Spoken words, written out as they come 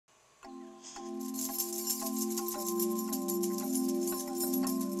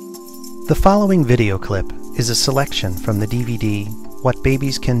The following video clip is a selection from the DVD What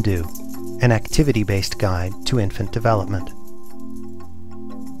Babies Can Do, an activity-based guide to infant development.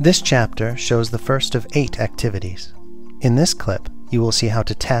 This chapter shows the first of 8 activities. In this clip, you will see how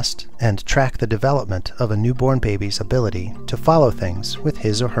to test and track the development of a newborn baby's ability to follow things with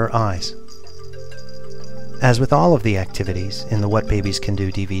his or her eyes. As with all of the activities in the What Babies Can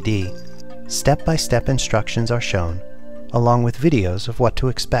Do DVD, step-by-step instructions are shown, along with videos of what to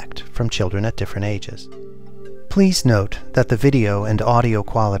expect from children at different ages. Please note that the video and audio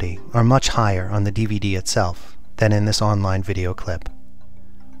quality are much higher on the DVD itself than in this online video clip.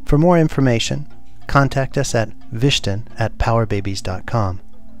 For more information, contact us at vishten@powerbabies.com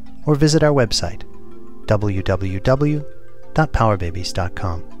or visit our website,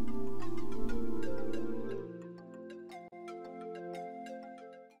 www.powerbabies.com.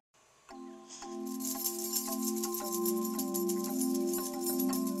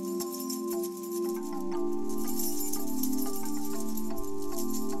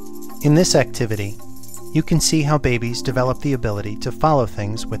 In this activity, you can see how babies develop the ability to follow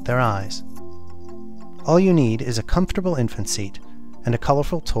things with their eyes. All you need is a comfortable infant seat and a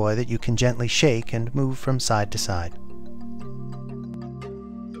colorful toy that you can gently shake and move from side to side.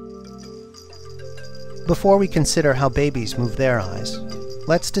 Before we consider how babies move their eyes,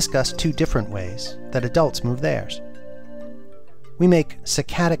 let's discuss 2 different ways that adults move theirs. We make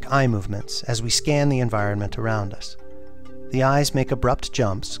saccadic eye movements as we scan the environment around us. The eyes make abrupt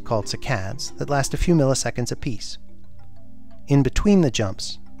jumps, called saccades, that last a few milliseconds apiece. In between the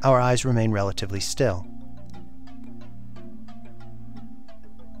jumps, our eyes remain relatively still.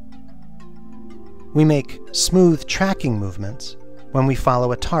 We make smooth tracking movements when we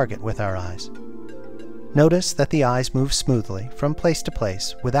follow a target with our eyes. Notice that the eyes move smoothly from place to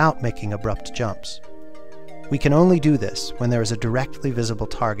place without making abrupt jumps. We can only do this when there is a directly visible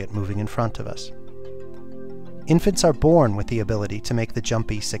target moving in front of us. Infants are born with the ability to make the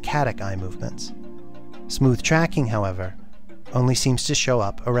jumpy saccadic eye movements. Smooth tracking, however, only seems to show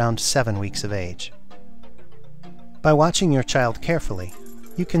up around 7 weeks of age. By watching your child carefully,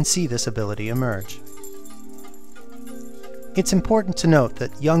 you can see this ability emerge. It's important to note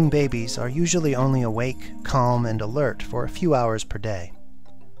that young babies are usually only awake, calm, and alert for a few hours per day.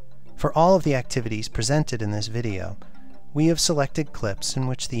 For all of the activities presented in this video, we have selected clips in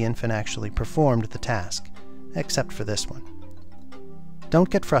which the infant actually performed the task, except for this one. Don't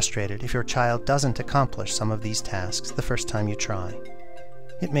get frustrated if your child doesn't accomplish some of these tasks the first time you try.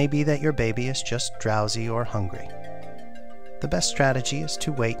 It may be that your baby is just drowsy or hungry. The best strategy is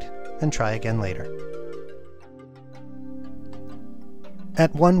to wait and try again later.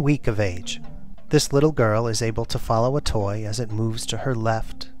 At 1 week of age, this little girl is able to follow a toy as it moves to her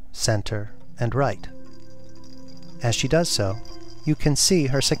left, center, and right. As she does so, you can see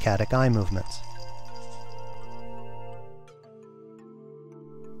her saccadic eye movements.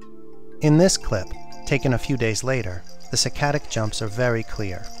 In this clip, taken a few days later, the saccadic jumps are very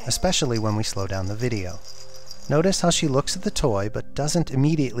clear, especially when we slow down the video. Notice how she looks at the toy but doesn't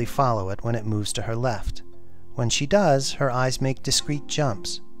immediately follow it when it moves to her left. When she does, her eyes make discrete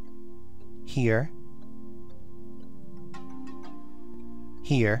jumps. Here,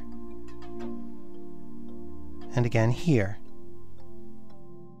 here, and again here.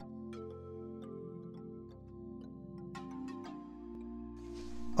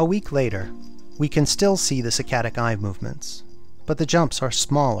 A week later, we can still see the saccadic eye movements, but the jumps are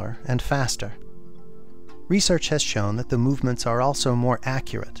smaller and faster. Research has shown that the movements are also more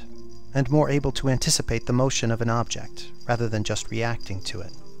accurate and more able to anticipate the motion of an object rather than just reacting to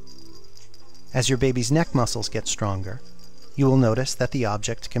it. As your baby's neck muscles get stronger, you will notice that the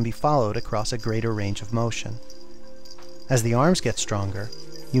object can be followed across a greater range of motion. As the arms get stronger,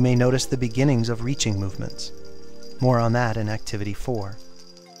 you may notice the beginnings of reaching movements. More on that in Activity 4.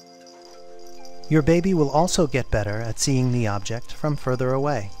 Your baby will also get better at seeing the object from further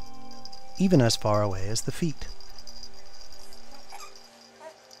away, even as far away as the feet.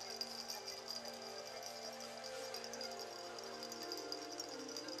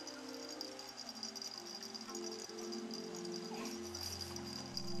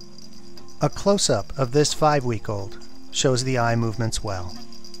 A close-up of this 5-week-old shows the eye movements well.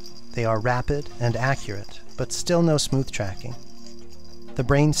 They are rapid and accurate, but still no smooth tracking. The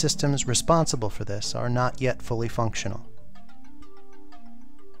brain systems responsible for this are not yet fully functional.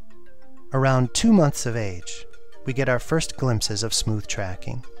 Around 2 months of age, we get our first glimpses of smooth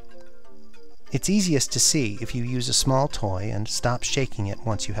tracking. It's easiest to see if you use a small toy and stop shaking it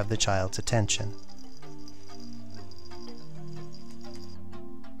once you have the child's attention.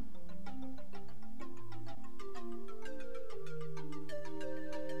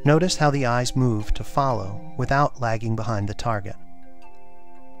 Notice how the eyes move to follow without lagging behind the target.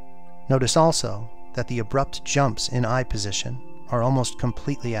 Notice also that the abrupt jumps in eye position are almost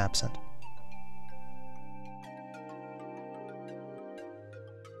completely absent.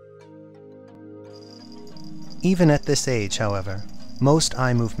 Even at this age, however, most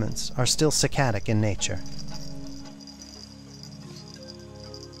eye movements are still saccadic in nature.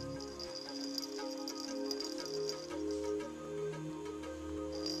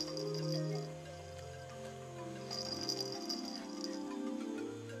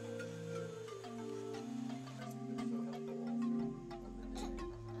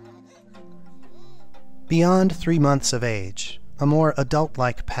 Beyond 3 months of age, a more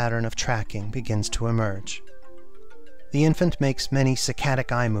adult-like pattern of tracking begins to emerge. The infant makes many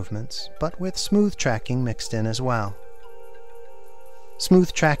saccadic eye movements, but with smooth tracking mixed in as well.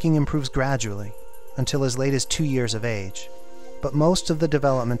 Smooth tracking improves gradually, until as late as 2 years of age, but most of the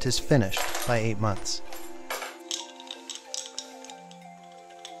development is finished by 8 months.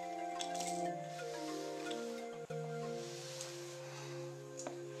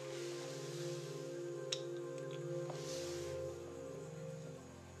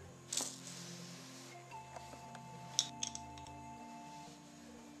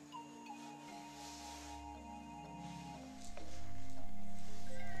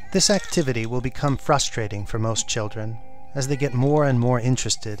 This activity will become frustrating for most children as they get more and more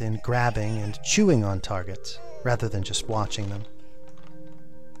interested in grabbing and chewing on targets rather than just watching them.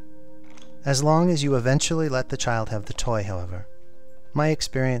 As long as you eventually let the child have the toy, however, my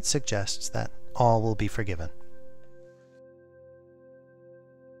experience suggests that all will be forgiven.